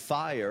destructive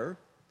fire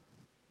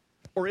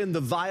or in the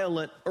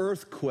violent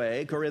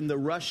earthquake or in the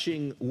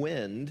rushing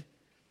wind.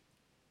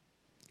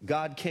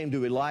 God came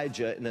to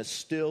Elijah in a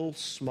still,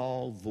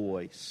 small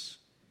voice.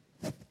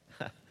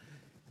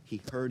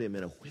 He heard him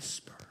in a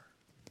whisper.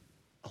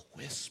 A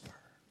whisper.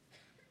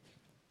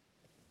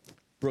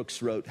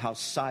 Brooks wrote, how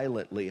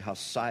silently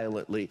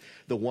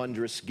the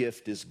wondrous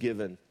gift is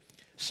given.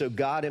 So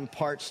God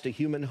imparts to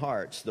human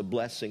hearts the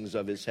blessings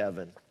of his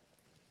heaven.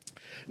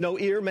 No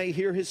ear may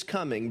hear his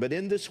coming, but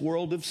in this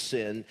world of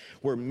sin,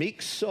 where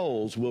meek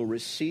souls will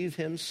receive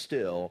him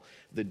still,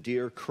 the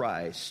dear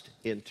Christ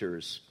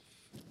enters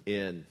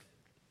in.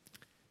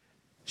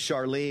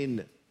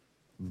 Charlene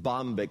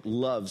Bombick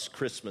loves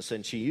Christmas,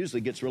 and she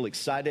usually gets really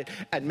excited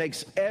and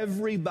makes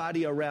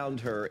everybody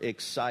around her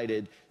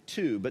excited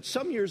too. But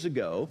some years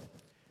ago,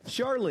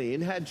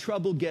 Charlene had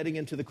trouble getting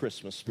into the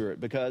Christmas spirit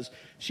because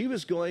she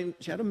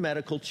had a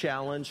medical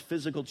challenge,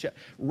 physical challenge.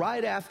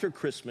 Right after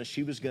Christmas,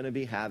 she was going to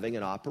be having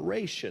an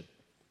operation.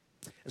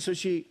 And so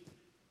she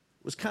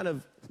was kind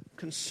of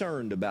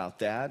concerned about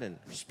that, and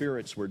her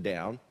spirits were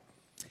down.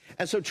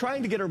 And so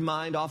trying to get her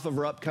mind off of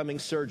her upcoming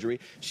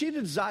surgery, she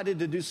decided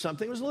to do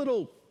something that was a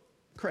little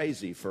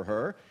crazy for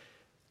her.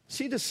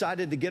 She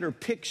decided to get her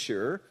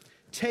picture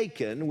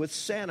taken with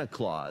Santa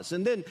Claus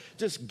and then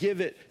just give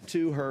it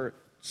to her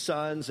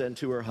sons and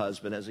to her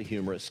husband as a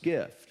humorous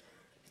gift.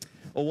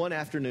 Well, one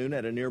afternoon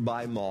at a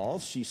nearby mall,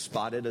 she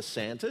spotted a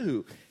Santa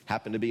who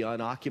happened to be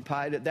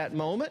unoccupied at that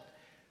moment.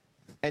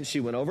 And she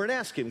went over and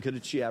asked him,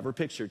 could she have her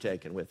picture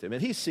taken with him?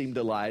 And he seemed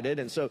delighted.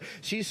 And so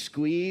she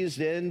squeezed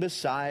in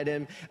beside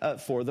him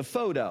for the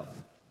photo.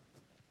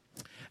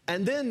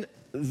 And then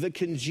the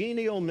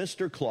congenial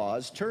Mr.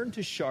 Claus turned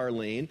to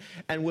Charlene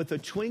and with a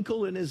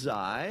twinkle in his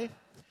eye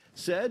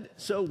said,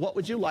 so what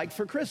would you like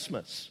for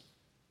Christmas?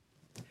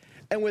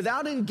 And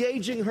without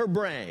engaging her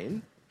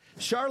brain,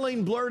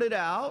 Charlene blurted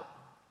out,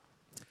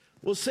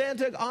 well,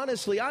 Santa,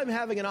 honestly, I'm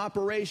having an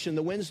operation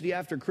the Wednesday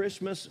after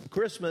Christmas,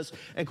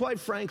 and quite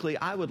frankly,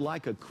 I would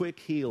like a quick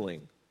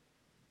healing.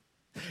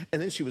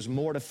 And then she was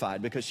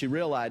mortified because she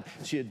realized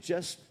she had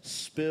just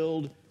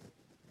spilled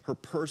her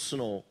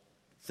personal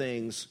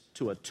things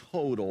to a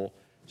total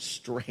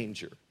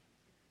stranger.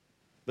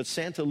 But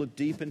Santa looked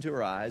deep into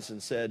her eyes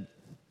and said,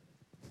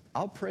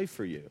 I'll pray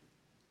for you,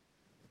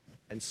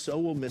 and so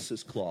will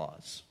Mrs.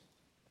 Claus.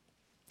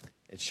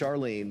 And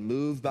Charlene,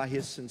 moved by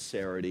his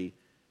sincerity,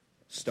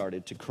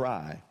 started to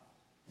cry.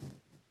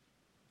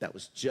 That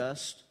was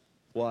just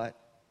what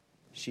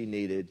she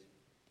needed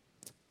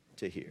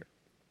to hear.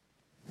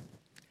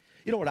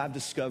 You know what I've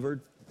discovered?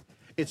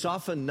 It's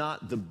often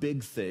not the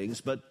big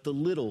things, but the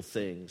little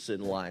things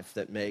in life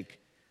that make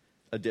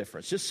a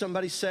difference. Just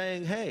somebody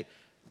saying, hey,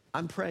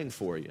 I'm praying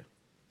for you.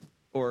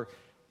 Or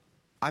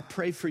I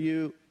pray for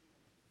you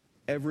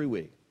every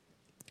week.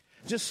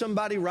 Just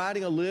somebody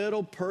writing a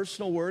little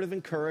personal word of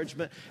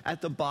encouragement at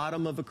the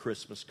bottom of a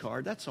Christmas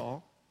card. That's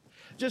all.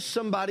 Just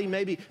somebody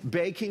maybe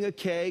baking a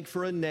cake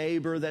for a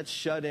neighbor that's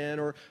shut in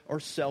or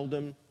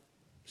seldom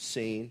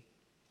seen.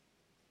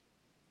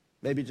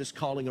 Maybe just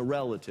calling a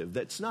relative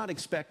that's not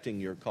expecting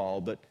your call,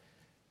 but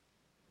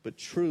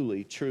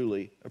truly,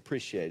 truly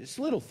appreciate it. It's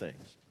little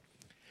things.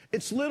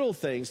 It's little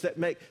things that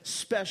make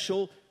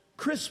special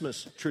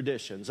Christmas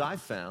traditions, I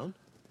found.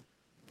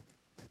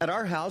 At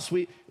our house,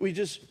 we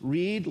just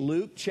read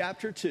Luke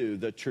chapter 2,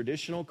 the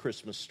traditional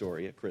Christmas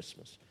story at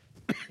Christmas.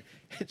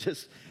 It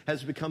just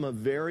has become a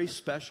very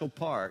special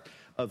part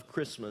of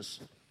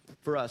Christmas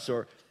for us.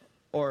 Or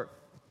Or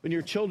when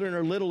your children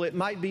are little, it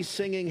might be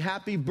singing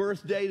happy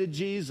birthday to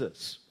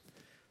Jesus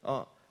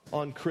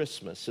on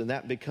Christmas, and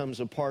that becomes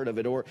a part of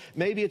it. Or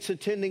maybe it's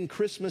attending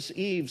Christmas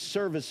Eve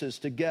services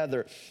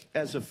together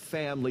as a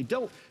family.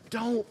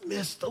 Don't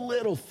miss the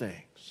little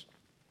things.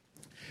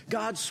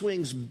 God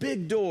swings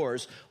big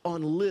doors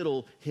on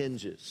little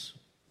hinges.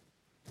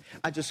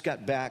 I just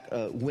got back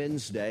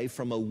Wednesday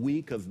from a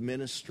week of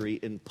ministry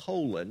in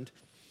Poland,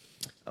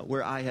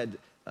 where I had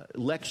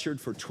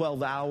lectured for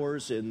 12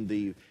 hours in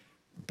the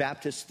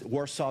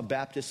Warsaw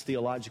Baptist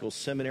Theological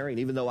Seminary. And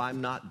even though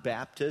I'm not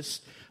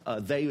Baptist,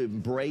 they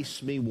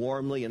embrace me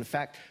warmly. In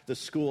fact, the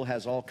school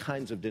has all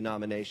kinds of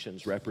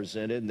denominations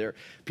represented. There are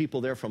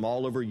people there from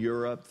all over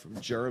Europe, from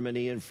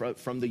Germany, and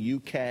from the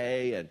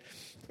UK,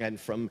 and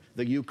from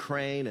the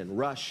Ukraine and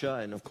Russia,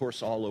 and of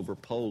course all over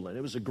Poland.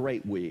 It was a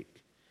great week.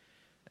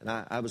 And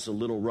I was a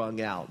little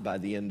wrung out by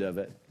the end of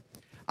it.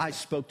 I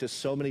spoke to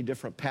so many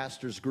different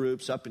pastors'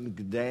 groups up in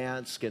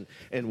Gdansk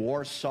and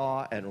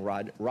Warsaw and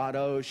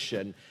Radosh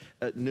and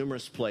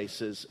numerous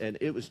places, and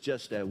it was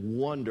just a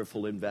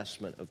wonderful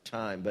investment of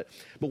time. But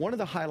one of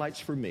the highlights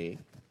for me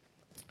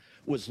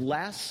was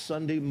last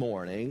Sunday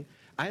morning.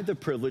 I had the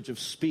privilege of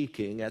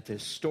speaking at the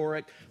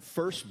historic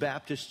First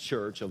Baptist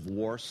Church of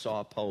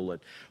Warsaw,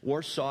 Poland.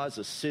 Warsaw is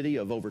a city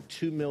of over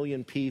 2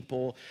 million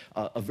people,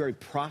 a very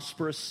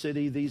prosperous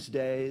city these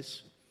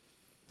days.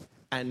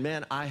 And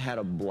man, I had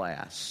a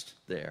blast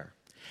there.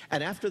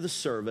 And after the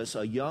service,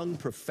 a young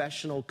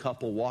professional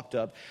couple walked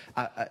up.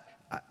 I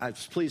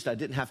was pleased I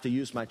didn't have to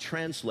use my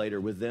translator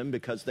with them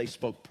because they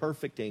spoke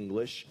perfect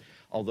English,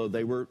 although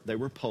they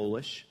were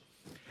Polish.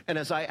 And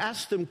as I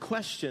asked them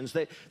questions,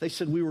 they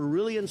said, we were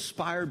really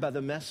inspired by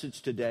the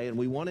message today, and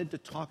we wanted to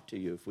talk to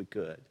you if we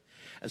could.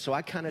 And so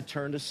I kind of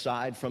turned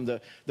aside from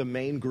the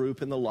main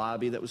group in the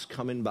lobby that was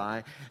coming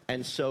by.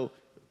 And so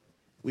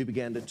we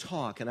began to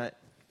talk. And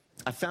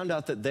I found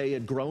out that they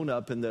had grown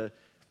up in the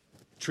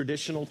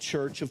traditional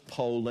church of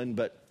Poland,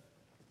 but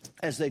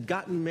as they'd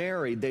gotten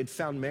married, they'd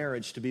found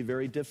marriage to be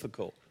very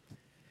difficult.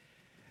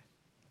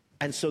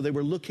 And so they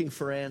were looking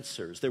for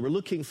answers. They were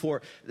looking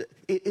for,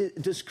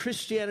 does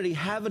Christianity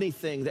have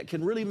anything that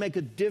can really make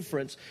a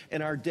difference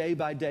in our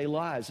day-by-day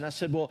lives? And I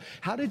said, well,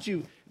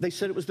 they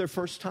said it was their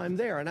first time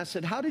there. And I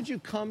said, how did you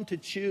come to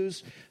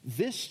choose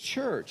this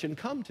church and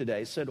come today?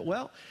 They said,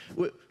 well,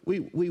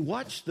 we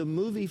watched the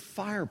movie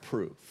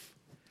Fireproof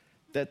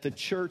that the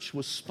church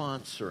was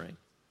sponsoring,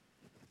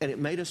 and it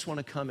made us want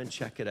to come and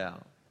check it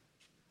out.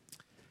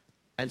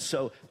 And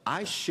so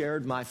I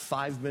shared my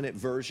 5-minute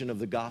version of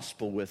the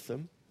gospel with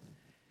them,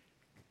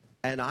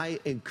 and I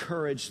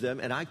encouraged them,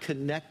 and I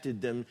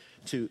connected them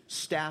to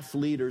staff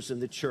leaders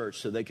in the church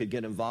so they could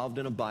get involved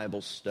in a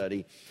Bible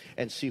study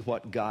and see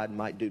what God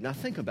might do. Now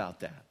think about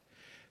that.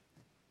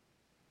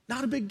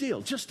 Not a big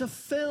deal, just a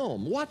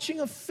film, watching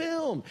a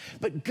film.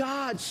 But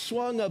God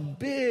swung a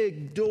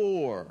big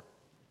door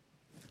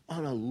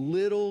on a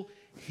little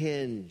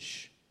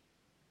hinge.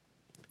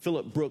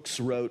 Philip Brooks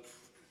wrote,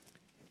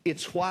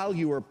 it's while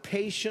you are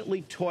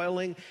patiently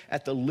toiling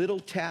at the little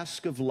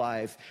task of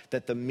life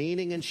that the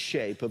meaning and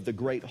shape of the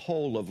great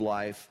whole of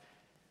life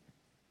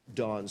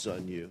dawns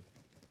on you.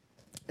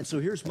 And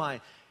so here's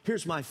my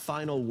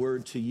final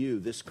word to you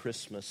this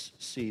Christmas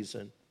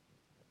season.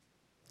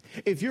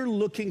 If you're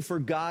looking for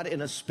God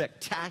in a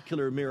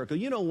spectacular miracle,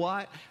 you know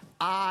what?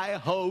 I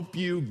hope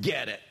you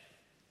get it.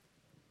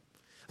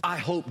 I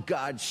hope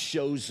God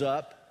shows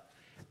up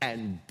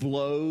and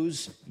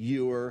blows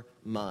your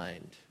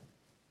mind.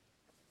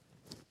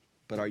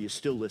 But are you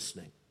still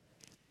listening?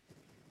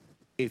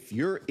 If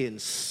you're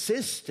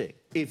insisting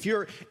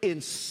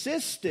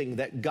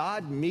that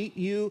God meet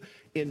you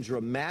in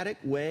dramatic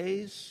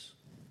ways,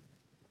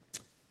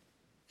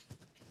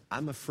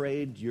 I'm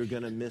afraid you're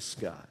going to miss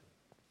God.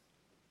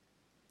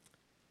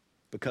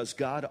 Because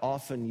God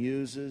often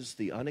uses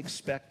the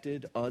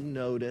unexpected,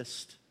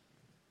 unnoticed,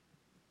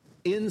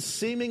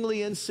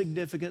 seemingly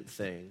insignificant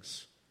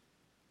things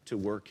to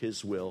work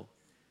his will.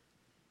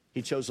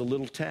 He chose a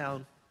little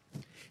town.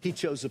 He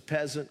chose a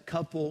peasant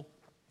couple.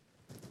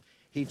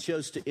 He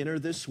chose to enter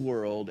this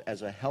world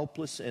as a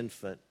helpless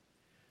infant,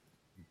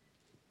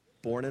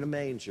 born in a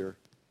manger,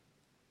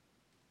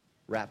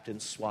 wrapped in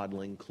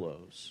swaddling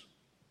clothes.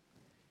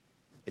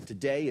 And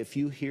today, if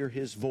you hear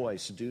his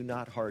voice, do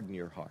not harden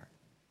your heart.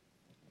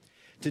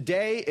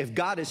 Today, if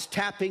God is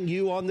tapping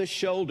you on the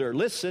shoulder,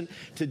 listen,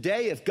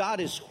 today, if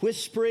God is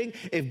whispering,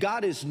 if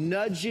God is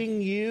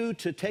nudging you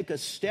to take a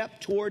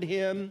step toward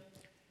him,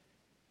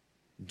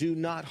 do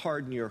not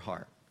harden your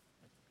heart.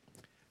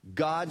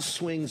 God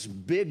swings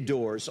big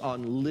doors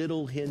on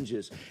little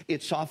hinges.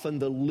 It's often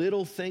the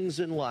little things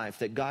in life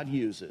that God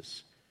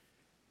uses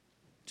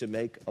to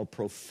make a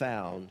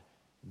profound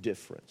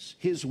difference.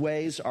 His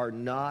ways are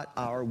not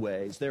our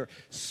ways. They're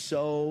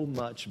so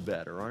much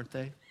better, aren't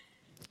they?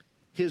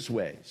 His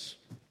ways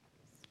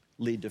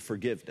lead to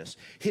forgiveness.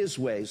 His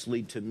ways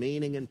lead to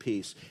meaning and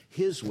peace.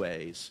 His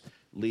ways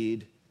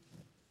lead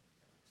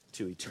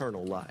to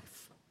eternal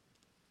life.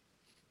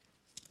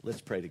 Let's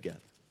pray together.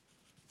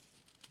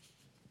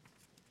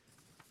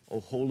 O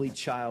holy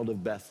child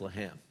of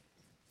Bethlehem,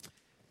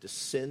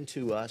 descend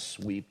to us,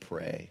 we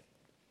pray.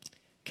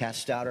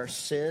 Cast out our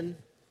sin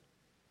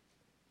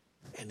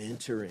and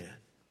enter in.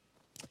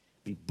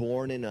 Be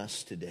born in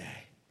us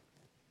today.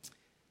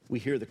 We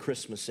hear the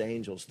Christmas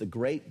angels, the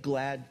great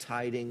glad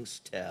tidings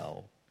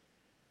tell.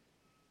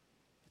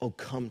 Oh,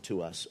 come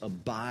to us,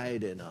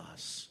 abide in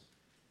us,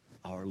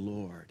 our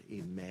Lord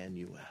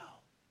Emmanuel.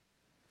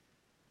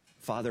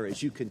 Father,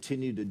 as you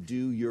continue to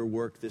do your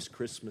work this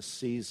Christmas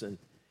season,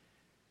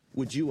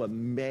 would you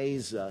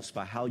amaze us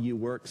by how you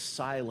work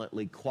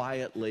silently,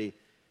 quietly,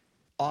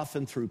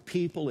 often through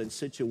people and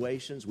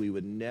situations we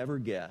would never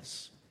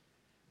guess,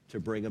 to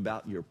bring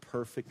about your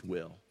perfect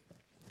will.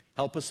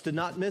 Help us to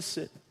not miss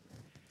it.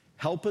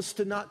 Help us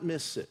to not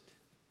miss it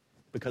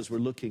because we're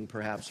looking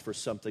perhaps for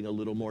something a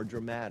little more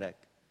dramatic.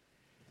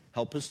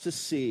 Help us to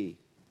see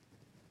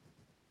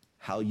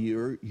how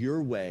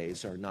your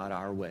ways are not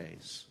our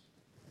ways.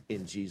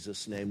 In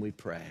Jesus' name we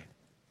pray.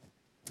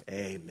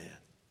 Amen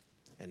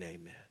and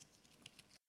amen.